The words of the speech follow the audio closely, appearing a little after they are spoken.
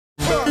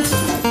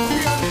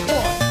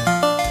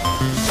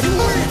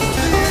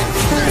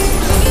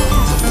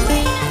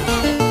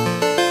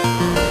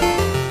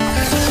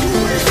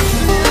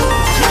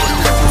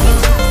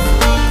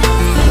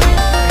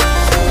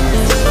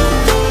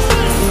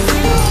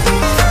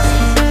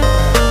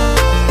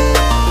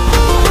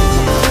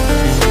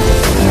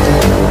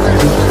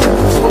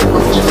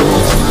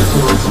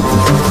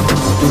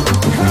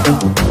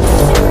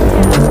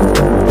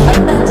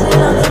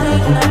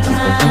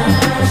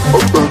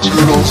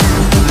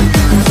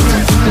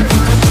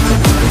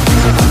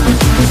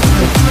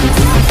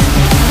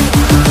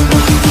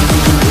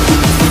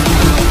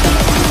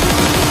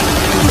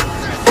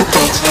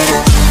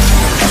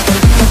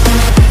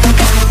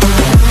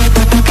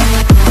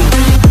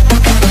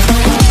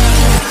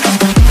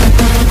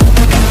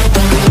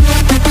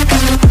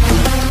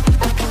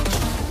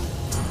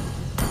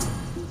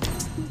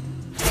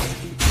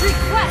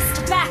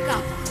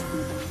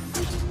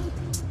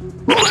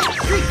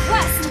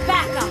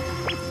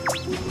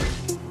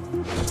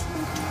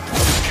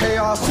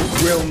Chaos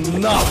will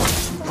not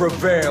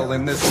prevail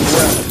in this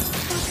realm.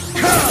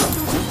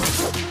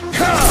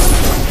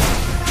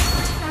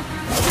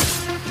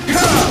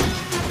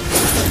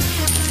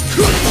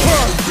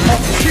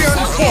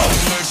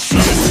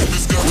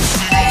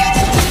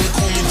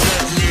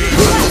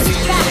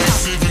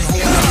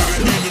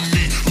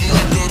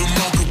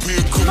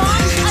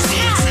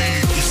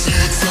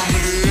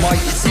 My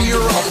spear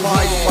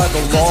abides by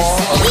the law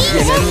of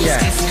yin and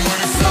yang.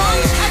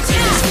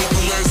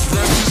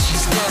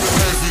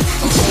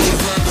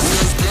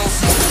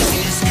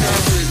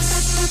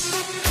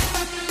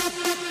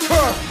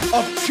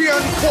 Of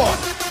Tian Quan.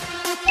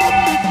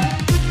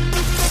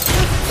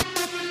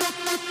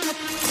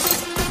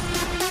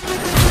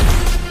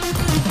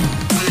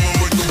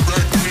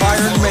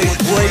 Iron may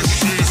break,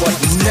 but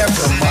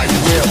never my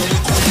will.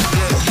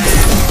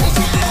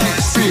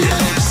 Fear.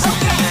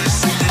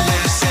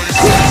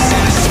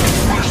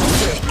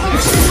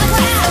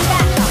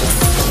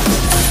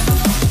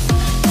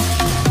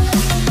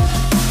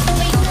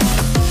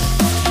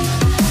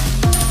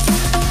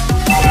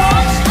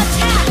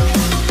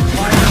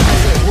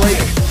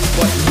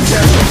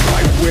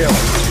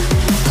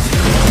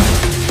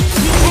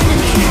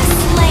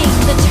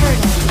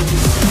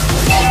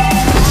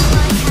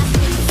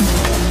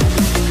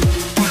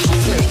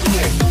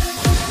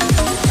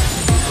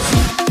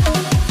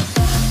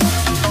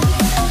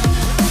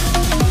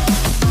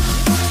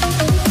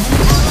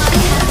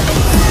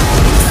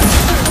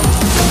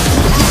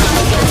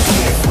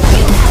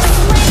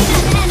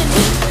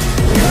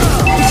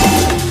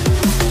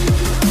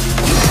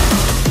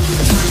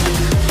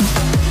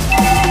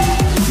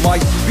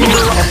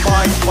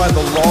 By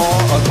the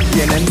law of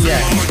yin and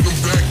yang.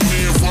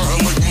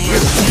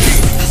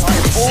 I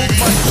hold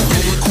my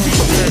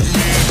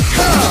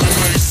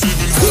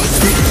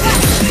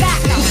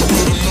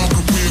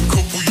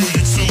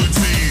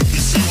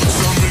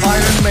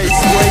Iron may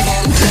break,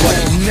 but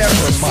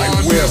never my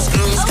will.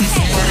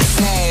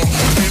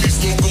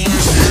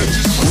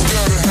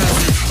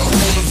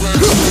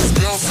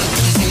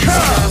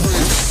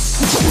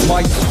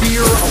 My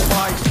spear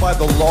abides by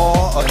the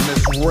law of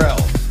this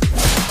realm.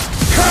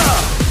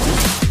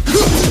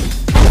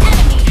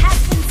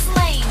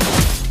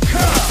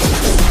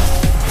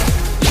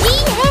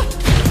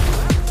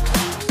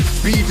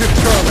 Be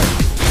determined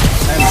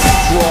and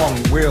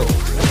strong-willed.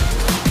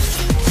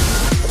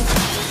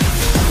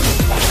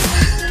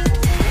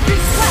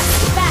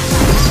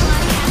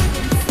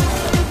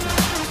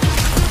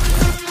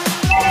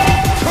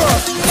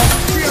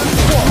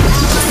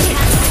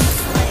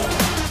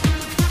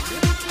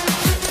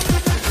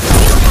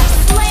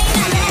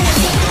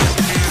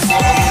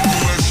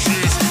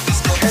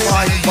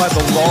 By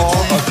the law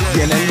of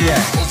yin and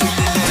yang.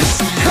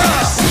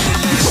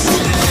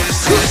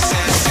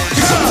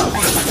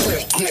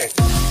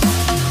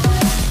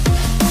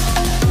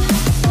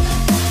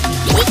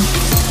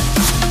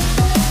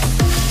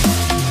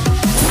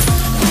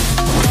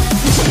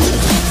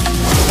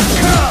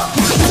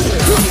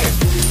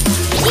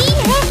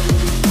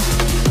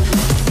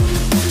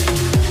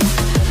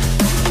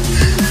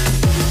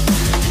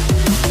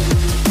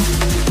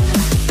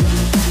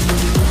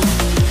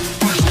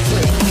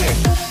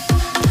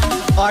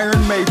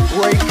 Iron may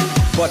break,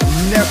 but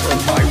never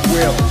my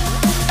will.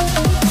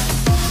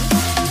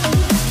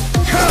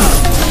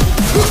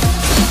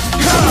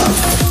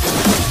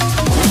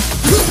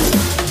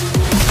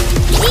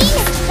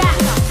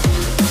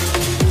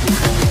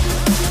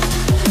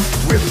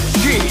 With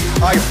G,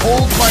 I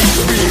hold my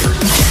spear.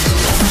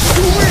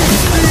 To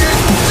reach the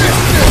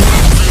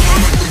existence!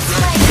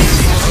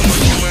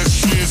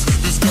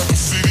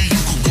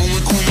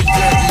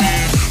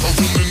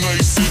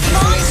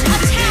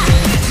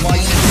 My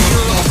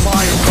spear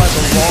abides by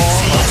the law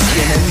of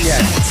yin and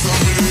yang.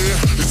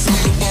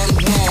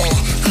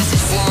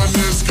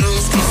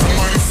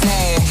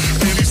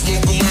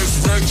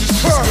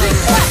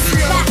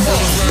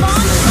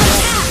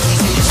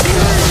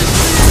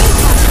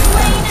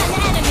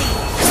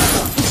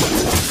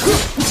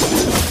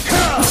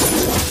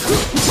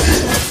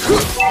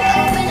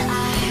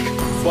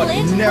 But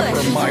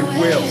never my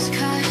will.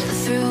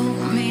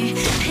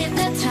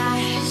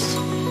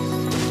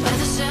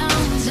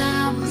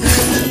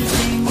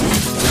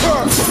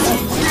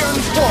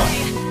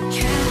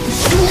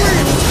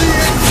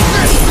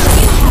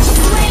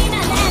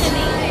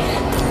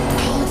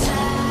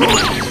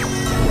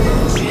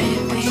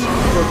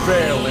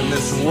 Prevail in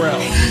this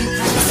realm.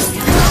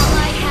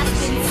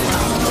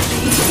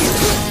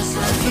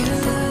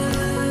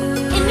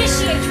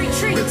 Initiate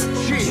retreat. With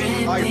G,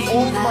 I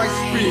hold my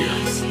spear.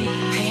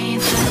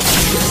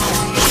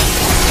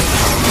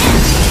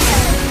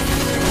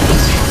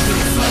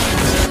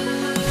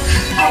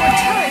 Our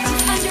turret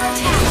is under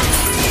attack.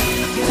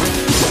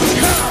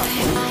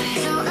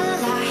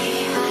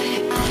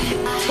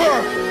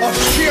 Turf of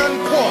Xian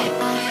Quan.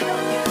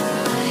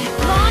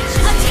 Launch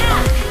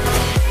attack.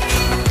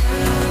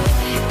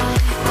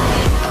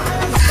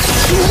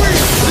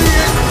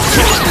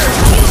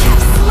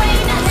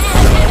 Slain an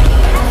enemy.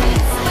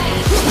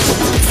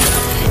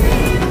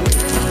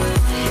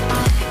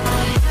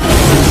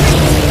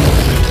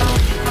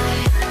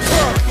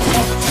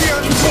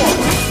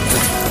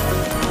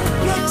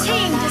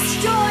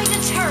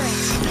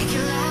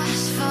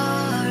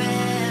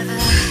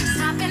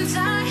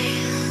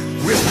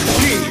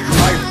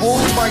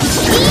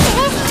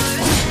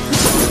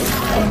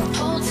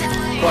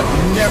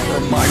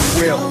 my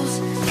will.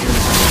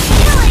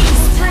 Killing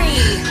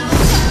spree!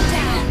 Shut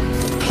down!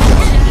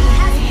 Enemy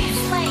has been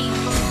slain!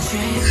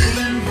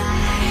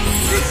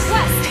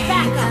 Request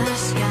backup!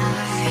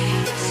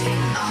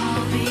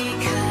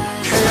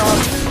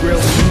 Chaos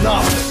will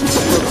not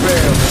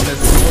prevail in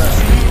this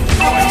realm.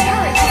 Our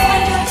turret is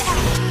under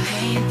attack!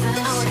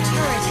 Our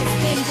turret has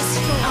been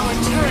destroyed! Our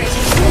turret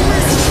has been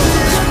destroyed!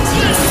 Your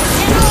team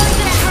destroyed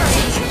the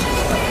turret!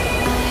 Shut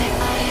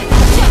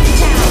down!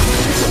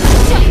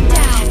 Shut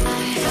down!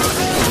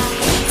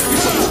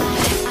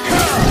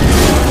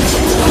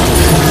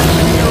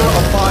 Fear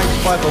abides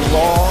by the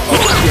law of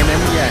yin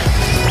and yang.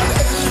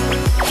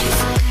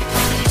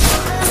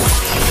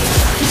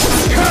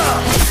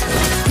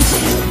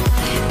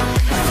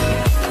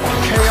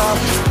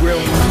 Chaos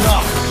will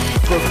not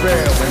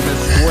prevail in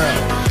this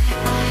realm.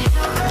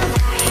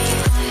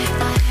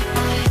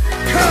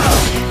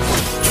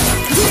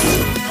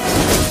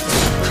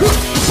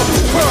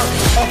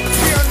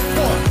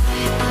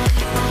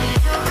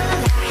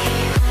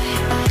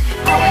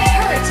 Our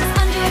turret is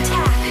under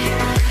attack!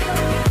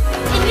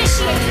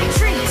 Initiate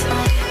retreat!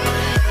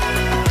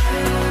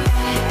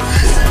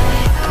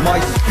 My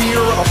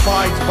spear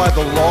abides by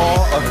the law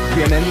of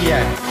yin and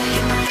yang.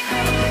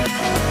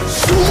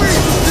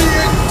 Sweep the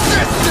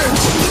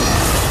existence!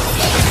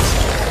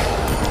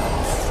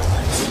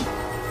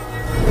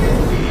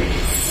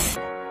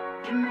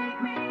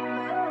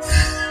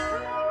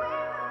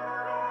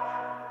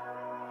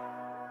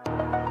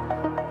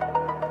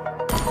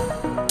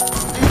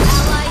 An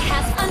ally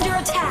has under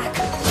attack!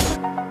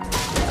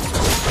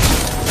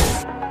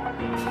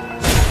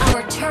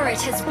 Our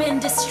turret has been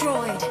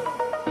destroyed!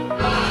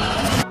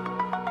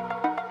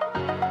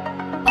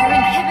 Our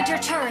inhibitor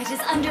turret is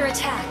under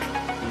attack!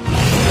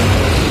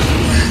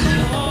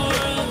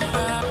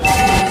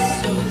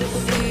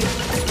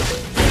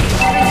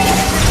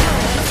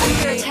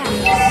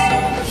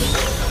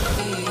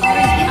 Our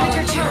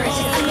inhibitor turret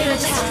is under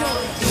attack!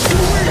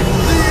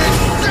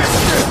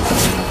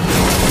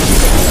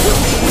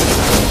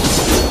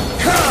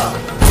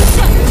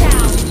 Shut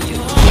down!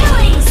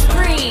 Killing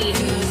spree!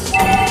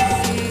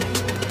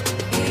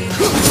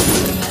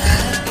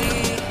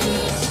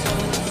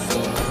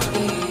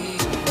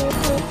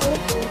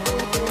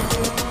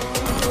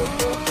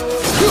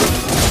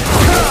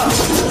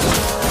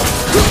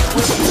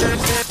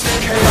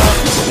 Chaos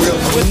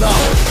will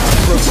not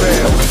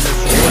prevail in this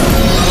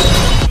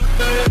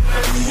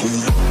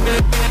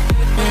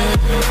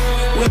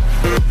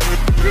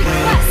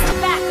Request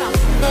backup!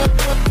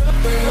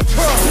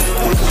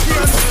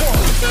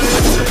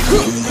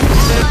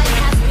 Ally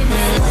has been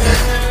slain!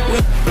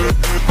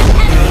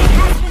 Enemy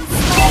has been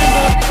slain!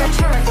 Your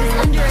turret is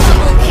under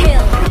double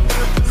kill!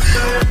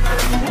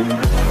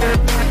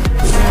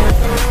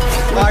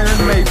 Iron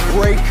may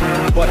break,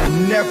 but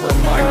never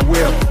my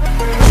will.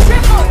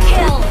 Triple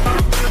kill!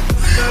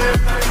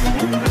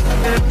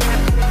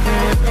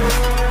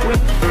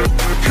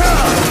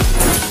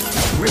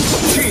 With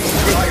cheese,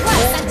 I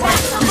Request hold my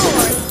attack the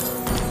horde!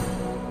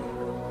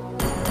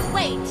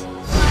 Wait!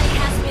 Ally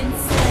has been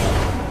slain!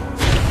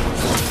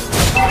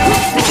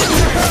 Under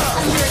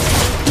attack!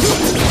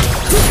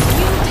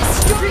 You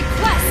destroy!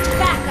 Request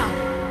backup!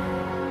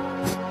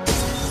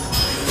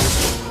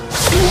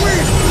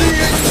 sweep the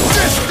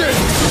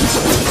existence!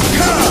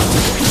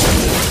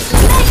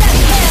 Mega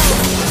kill!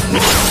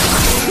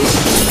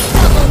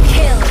 Double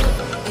kill!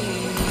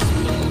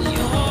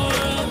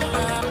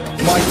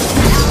 My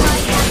Ally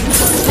has been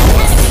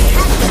slain! Enemy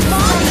has been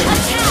launched!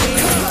 Attack!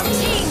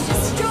 Team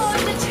destroy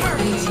the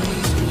turret!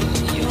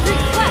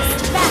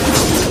 Request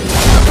backup!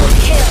 Double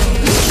kill!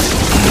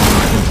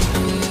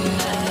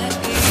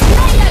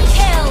 Mega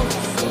kill!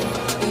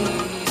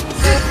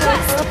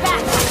 Request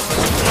backup!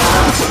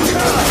 Launch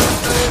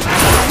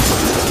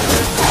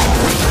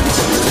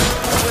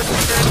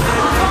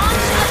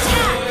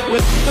attack!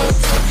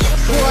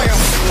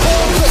 triumph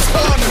falls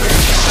upon me!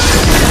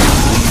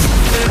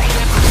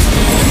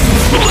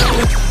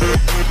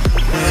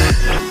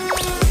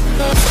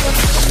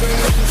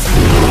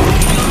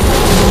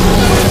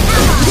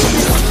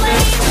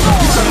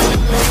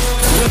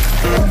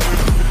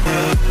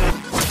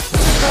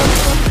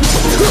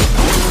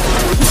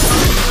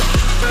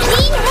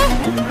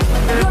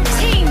 Your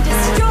team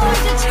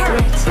destroyed a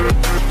turret!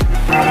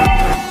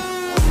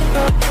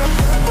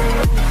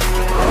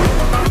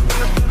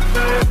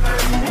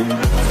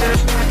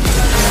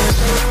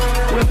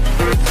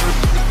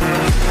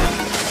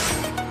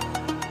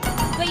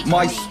 Wait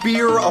My for me.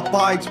 spear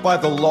abides by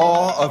the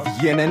law of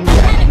yin and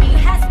yang. Enemy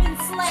has been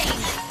slain!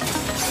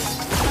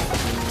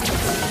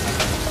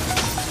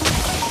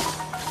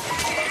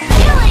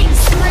 Killing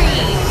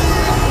spree!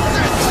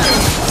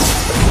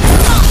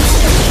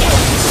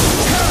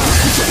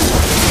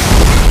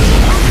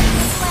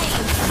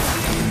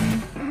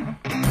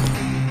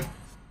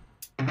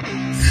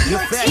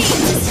 Your team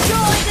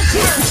destroyed the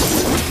turret!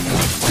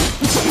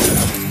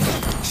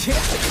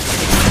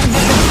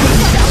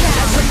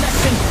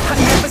 I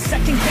never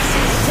second guess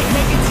it. Take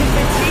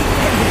negativity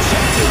and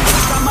reject it.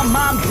 Got my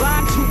mind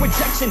blind to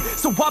rejection. progression.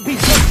 So I'll be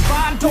just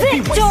fine, don't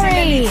be wasting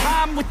any Victory!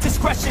 time with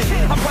discretion.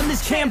 I run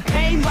this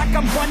campaign like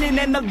I'm running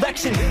an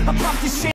election. I pop this shit